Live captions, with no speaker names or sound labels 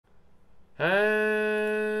Hello,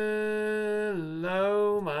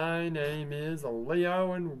 my name is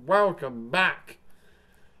Leo, and welcome back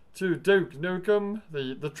to Duke Nukem.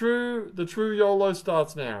 The true YOLO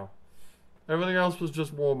starts now. Everything else was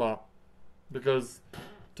just warm up because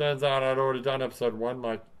turns out I'd already done episode 1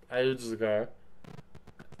 like ages ago,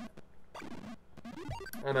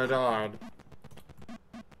 and I died.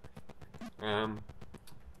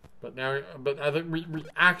 But I think we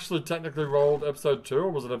actually technically rolled episode 2, or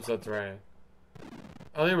was it episode 3?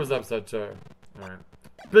 I think it was episode 2. Alright.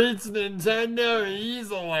 Beats Nintendo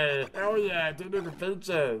easily! Hell yeah, 2 different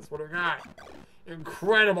features. What do we got?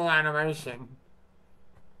 Incredible animation.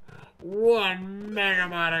 1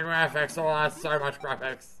 megabyte of graphics. Oh, that's so much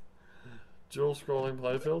graphics. Dual scrolling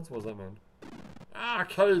playfields? What does that mean?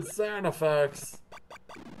 Arcade sound effects.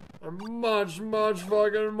 And much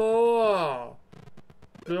fucking more.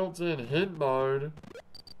 Built-in hint mode.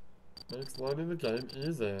 Makes loading the game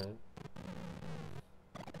easy.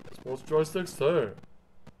 Sports joysticks too.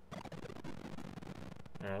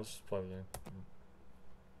 Alright, let's just play the game.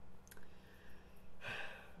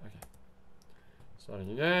 Okay.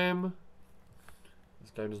 Starting a game.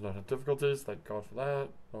 This game does not have difficulties, thank God for that.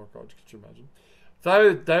 Oh God, could you imagine?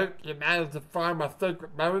 So, Duke, you managed to find my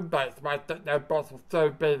secret mode base. My techno boss will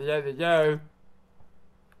so be the end of you.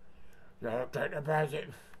 You're take the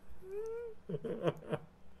budget.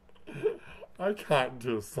 I can't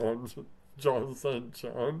do a song, John St.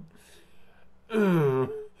 John. Oh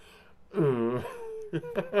God,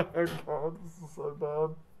 this is so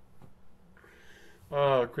bad.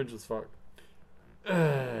 Oh, cringe as fuck.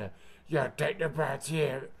 Your technobots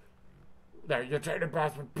here. No, your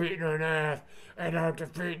technobots were beaten on Earth, and I'll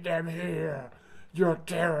defeat them here. Your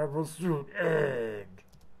terror will soon end.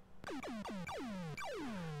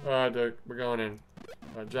 Alright, Duke, we're going in.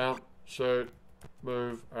 Alright, jump, shoot,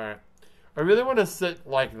 move. Alright. I really want to sit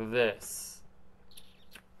like this.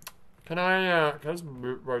 Can I just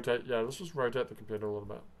rotate? Yeah, let's just rotate the computer a little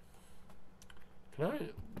bit. Can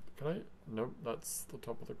I? Nope, that's the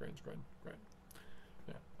top of the green screen. Great.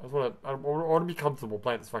 Yeah, I want to be comfortable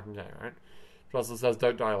playing this fucking game, right? Plus it says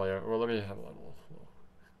don't die, Leo. Well, let me have a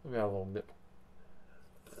little nip.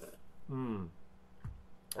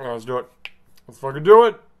 Alright, let's do it. Let's fucking do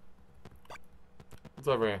it! What's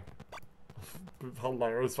over here?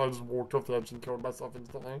 Hilarious if I just walked off the edge and killed myself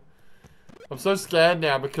instantly. I'm so scared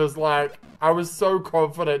now because, like, I was so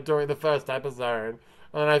confident during the first episode,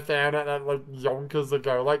 and then I found out that, like, yonkers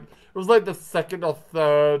ago. Like, it was like the 2nd or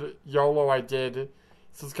 3rd YOLO I did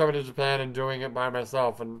since coming to Japan and doing it by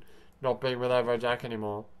myself and not being with Evo Jack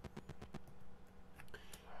anymore.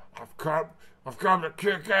 I've come to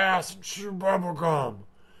kick ass and chew bubblegum,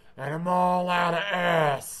 and I'm all out of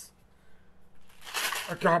ass.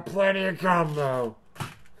 I got plenty of gum, though.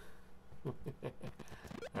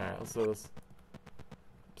 Alright, let's do this.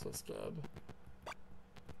 I'm so scared.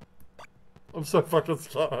 I'm so fucking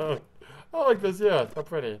scared. I like this, yeah, it's so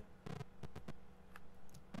pretty.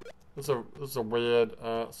 This is a weird,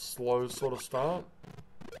 slow sort of start.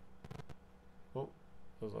 Oh,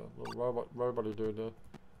 there's a little robot-y dude there.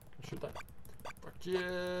 Can shoot that. Fuck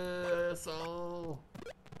yes! Oh!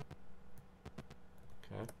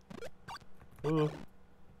 Okay. Ooh. I'm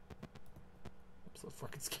so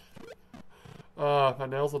fucking scared. My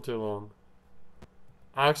nails are too long.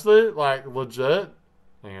 Actually, like, legit.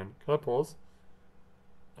 Hang on, can I pause?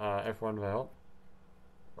 F1 valve.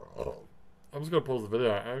 I'm just gonna pause the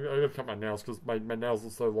video. I gotta cut my nails because my nails are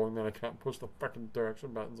so long that I can't push the fucking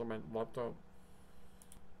direction buttons on my laptop.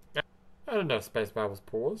 I didn't know spacebar was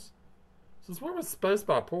pause. Since when was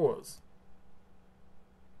spacebar pause?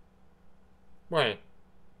 Wait.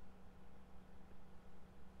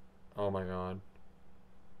 Oh my God.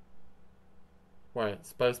 Wait,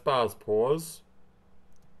 spacebar is pause?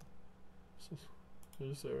 Are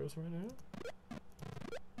you serious right now?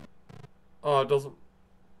 Oh, it doesn't...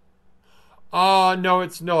 Oh, no,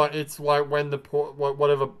 it's not. It's like when the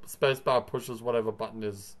whatever spacebar pushes whatever button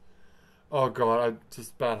is. Oh God, I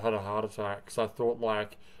just about had a heart attack because I thought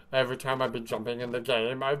like every time I've been jumping in the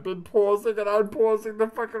game, I've been pausing and unpausing the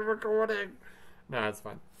fucking recording. No, it's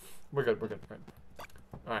fine. We're good.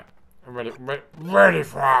 Alright, I'm ready. Ready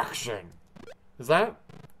for action. Is that?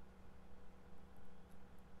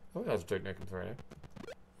 Oh, that's Duke Nukem 3.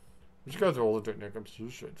 We should go through all the Duke Nukems. You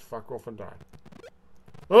should fuck off and die.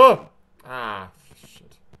 Oh! Ah,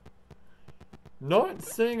 shit. Not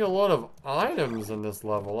seeing a lot of items in this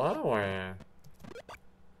level, are we?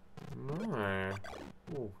 No.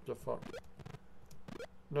 Oh, get fucked.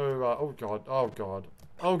 No, oh God.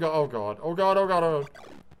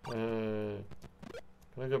 Can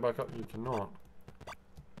I go back up? You cannot.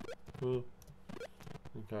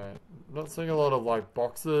 Okay. I'm not seeing a lot of like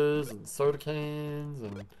boxes and soda cans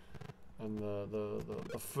and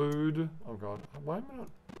the food. Oh god. Why am I not?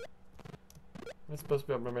 Am I supposed to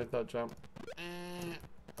be able to make that jump?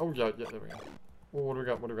 Oh yeah, there we go. Oh, what do we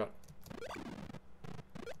got? What do we got?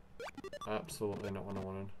 Absolutely not what I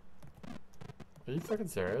wanted. Are you fucking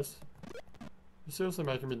serious? You seriously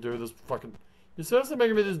making me do this fucking... You seriously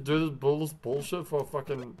making me just do this bullshit for a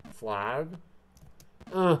fucking flag?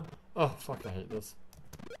 Oh, fuck, I hate this.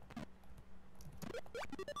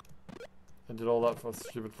 I did all that for a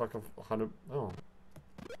stupid fucking 100... Oh.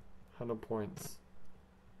 100 points.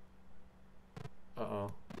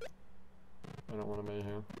 Uh-oh. I don't want to be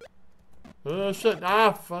here. Oh, shit!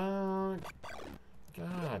 Ah, fuck!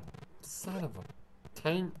 God. Son of a...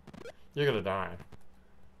 Taint. You're gonna die.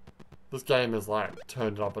 This game is like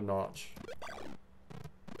turned up a notch.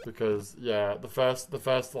 Because yeah, the first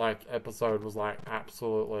like episode was like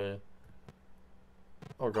absolutely.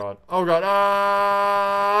 Oh god. Oh god.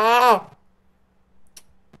 Ah!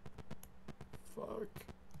 Fuck.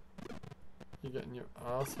 You're getting your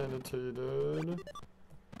ass handed to you, dude.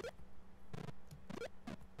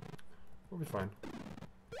 We'll be fine.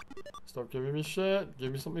 Stop giving me shit.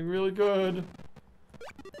 Give me something really good.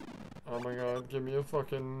 Oh my god, give me a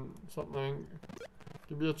fucking something.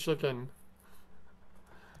 Give me a chicken.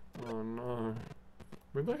 Oh no.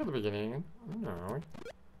 We're back at the beginning. Oh no.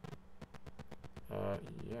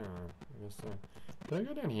 Yeah, I guess so. Can I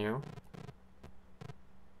go down here?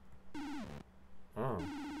 Oh.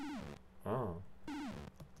 Oh.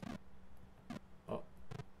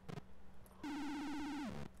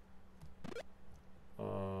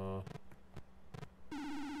 Oh.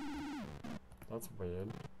 That's weird.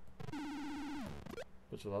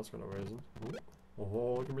 Bet you that's got a reason.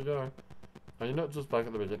 Oh, look at me go. Are you not just back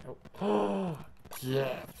at the beginning? Oh,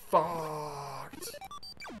 yeah, fucked.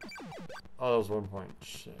 Oh, that was 1 point.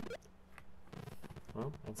 Shit.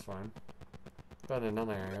 Well, that's fine. Better than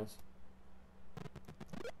nothing, I guess.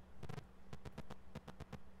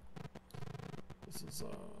 This is,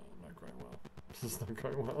 not going well. This is not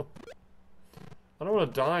going well. I don't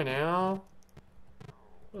want to die now.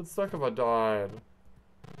 I'd suck if I died.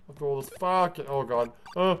 After all this fucking... Oh, God.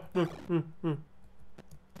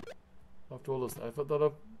 After all this effort that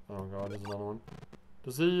I've... Oh, God, there's another one.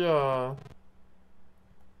 Does he, I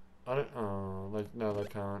don't... Oh, like, no, they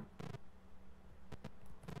can't.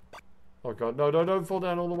 Oh, God, no, don't fall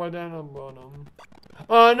down all the way down on bottom.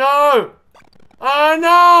 Oh, no! Oh,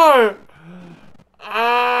 no!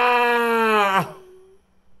 Ah!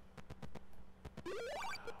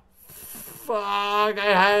 Fuck,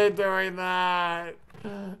 I hate doing that.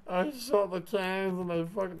 I shot the cans and they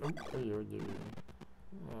fucking...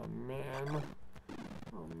 Oh, man.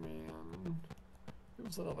 Oh, man. Give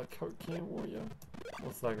us another Coke can, will ya?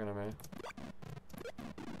 What's that gonna be?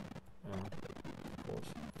 Oh, of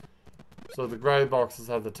course. So the grey boxes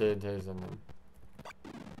have the TNTs in them.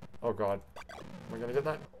 Oh, God. Am I gonna get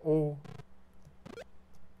that? Oh.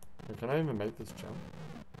 Can I even make this jump?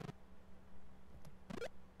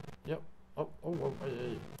 Yep. Oh,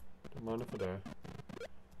 hey. Don't mind if I do.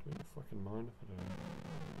 Don't fucking mind if I do.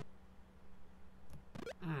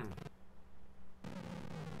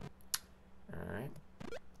 Alright.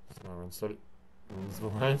 Slow and steady. Moves the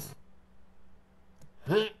ways.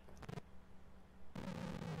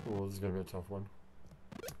 Oh, this is gonna be a tough one.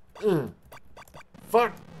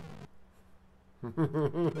 Fuck!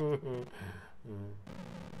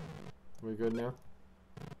 We good now?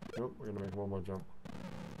 Nope, we're gonna make one more jump.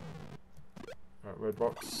 Alright, red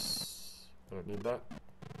box. I don't need that.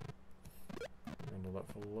 I'm gonna do that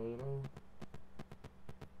for later.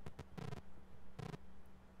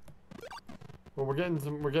 Well, we're getting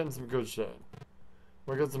some good shit.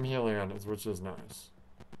 We got some healing on us, which is nice.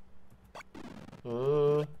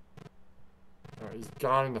 Alright, he's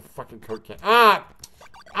guarding the fucking Coke can. Ah!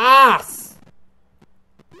 Ass!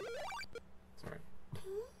 Sorry.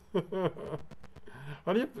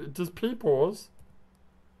 How do you... Does P pause?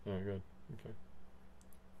 Oh, good. Okay.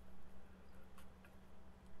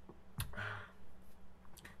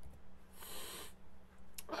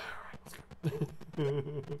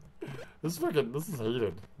 This is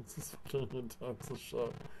heated. This is fucking intense as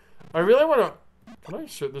shit. I really wanna... Can I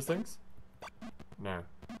shoot these things? No.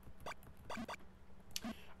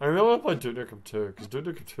 I really wanna play Duke Nukem 2, because Duke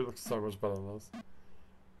Nukem 2 looks so much better than this.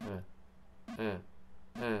 Fuck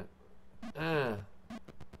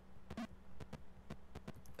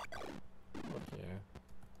yeah.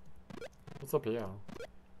 What's up here?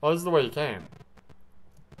 Oh, this is the way you came.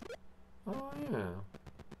 Oh, yeah.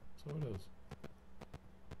 So it is.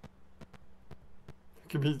 It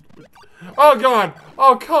could be... Oh, God!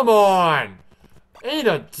 Oh, come on! Eat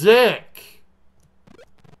a dick!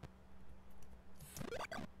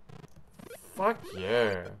 Fuck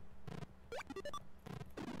you.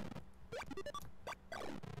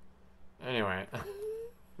 Anyway.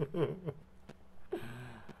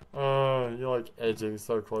 You're like edging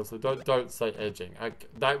so closely. Don't say edging.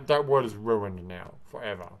 That word is ruined now.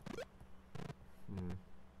 Forever.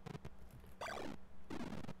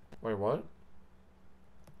 Wait, what?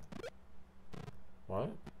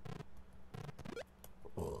 What?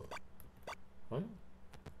 What?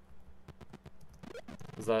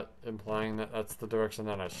 Is that implying that that's the direction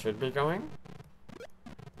that I should be going?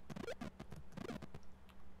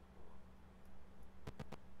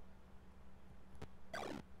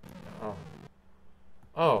 Oh.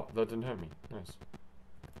 Oh, that didn't hurt me. Nice.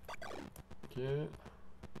 Get...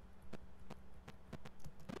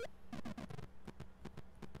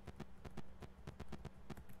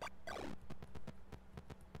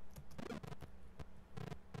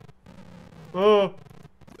 Oh!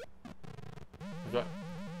 Okay.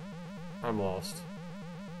 I'm lost.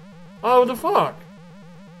 Oh, what the fuck?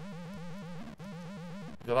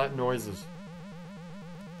 Yeah, that noise is...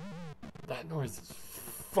 That noise is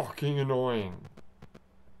fucking annoying.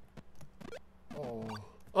 Oh.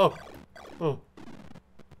 Oh! Oh.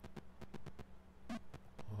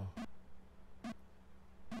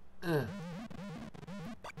 Oh.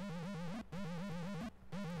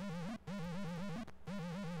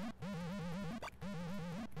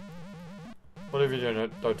 Whatever you do,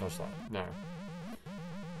 don't touch that. No.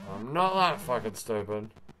 I'm not that fucking stupid.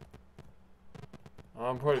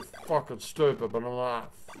 I'm pretty fucking stupid, but I'm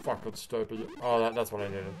not that fucking stupid. Oh, that's what I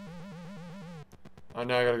needed. I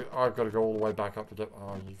know I've gotta go all the way back up to get...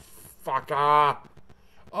 Oh, you fucker!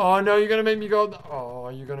 Oh, no, you're gonna make me go... Oh,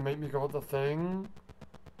 you're gonna make me go with the thing?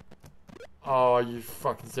 Oh, you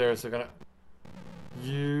fucking seriously gonna...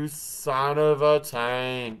 You son of a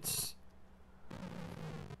taint.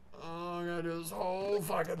 Oh, I'm gonna do this whole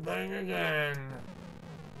fucking thing again.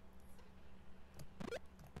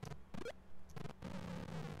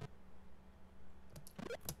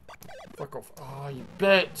 Fuck off. Oh, you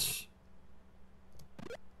bitch!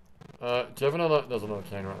 Do you have another... There's another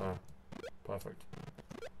cane right there. Perfect.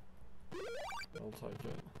 I'll take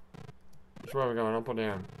it. Which way are we going? Up or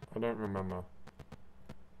down? I don't remember.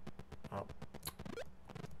 Up.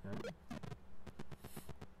 Yeah.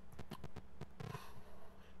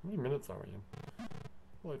 How many minutes are we in?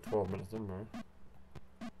 Like 12 minutes in, bro.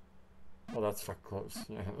 Oh, that's fucking close.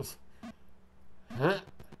 Yeah. Huh?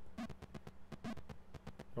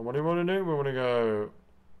 And what do we want to do? We want to go...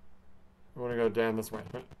 We want to go down this way.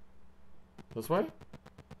 Right? This way?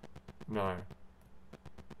 No.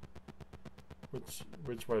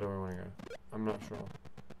 Which way do we want to go? I'm not sure.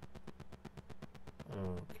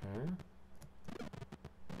 Okay.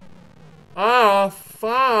 Ah,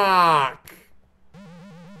 fuck!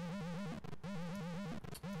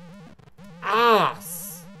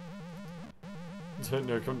 Ass! Duke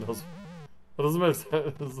Nukem does... That doesn't make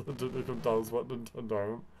sense. Duke Nukem does what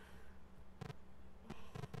Nintendo.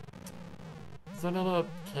 Is there another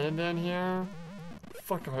can down here?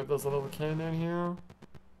 Fuck, I hope there's another can down here.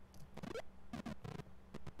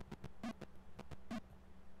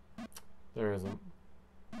 There isn't.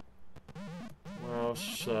 Well,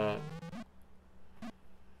 shit.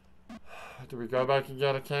 Do we go back and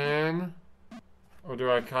get a can? Or do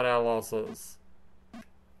I cut our losses?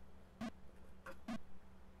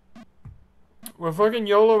 We're fucking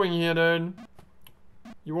YOLOing here, dude.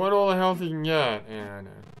 You want all the health you can get. Yeah, I know.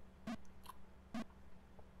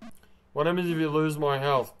 What happens if you lose my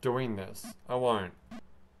health doing this? I won't.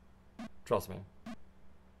 Trust me.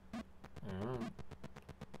 Alright.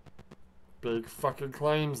 Big fucking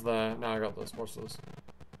claims there. No, I got this. Watch this.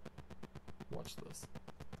 Watch this.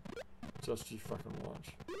 Just you fucking watch.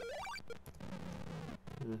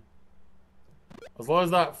 Yeah. As long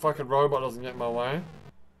as that fucking robot doesn't get in my way,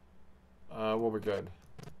 we'll be good.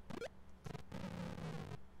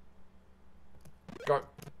 Go.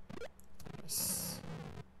 Yes.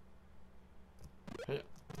 Here.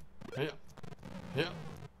 Here. Here.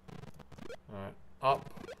 Alright. Up.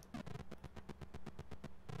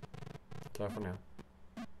 Careful now.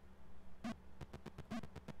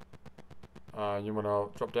 You wanna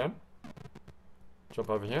drop down? Jump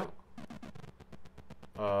over here.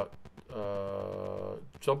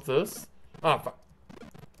 Jump this. Ah, fuck.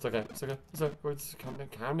 It's okay. It's okay. It's okay. Just calm down.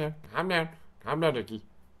 Calm down. Calm down. Calm down, Dookie.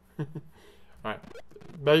 Alright.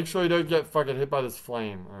 Make sure you don't get fucking hit by this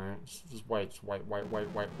flame. Alright. Just wait. Just wait. Wait.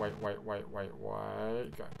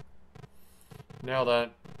 Go. Nail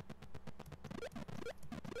that.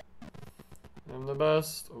 I'm the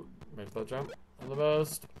best. Oh, make that jump. I'm the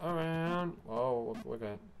best around. Whoa, look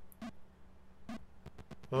at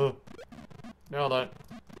it. Nailed it.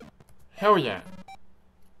 Hell yeah.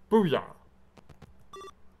 Booyah.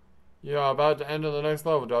 You are about to enter the next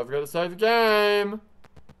level. Don't forget to save the game.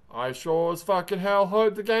 I sure as fucking hell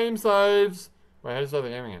hope the game saves. Wait, how do you save the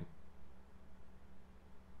game again?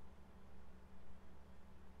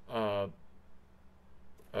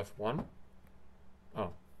 F1? Oh.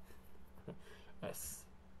 S.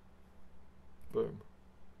 Boom.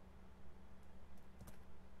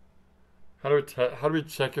 How do we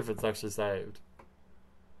check if it's actually saved?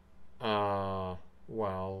 Well,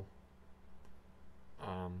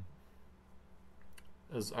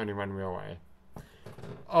 there's only one real way.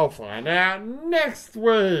 I'll find out next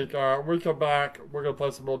week. Alright, we come back. We're gonna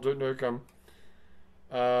play some more Duke Nukem.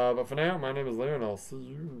 But for now, my name is Leo, and I'll see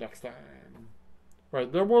you next time.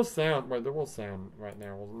 Wait, there was sound. Wait, there was sound right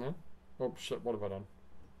now, wasn't there? Oh shit, what have I done?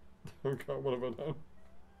 Okay, what have I done?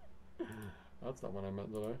 That's not what I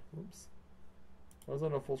meant, did I? Oops. Why is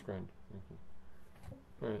that not full screen?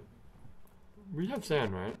 Wait. We have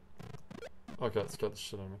sound, right? Okay, let's get the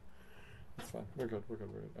shit out of me. It's fine. We're good.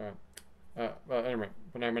 Alright. Anyway,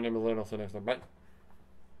 for now, my name is Lynn. I'll see you next time. Bye.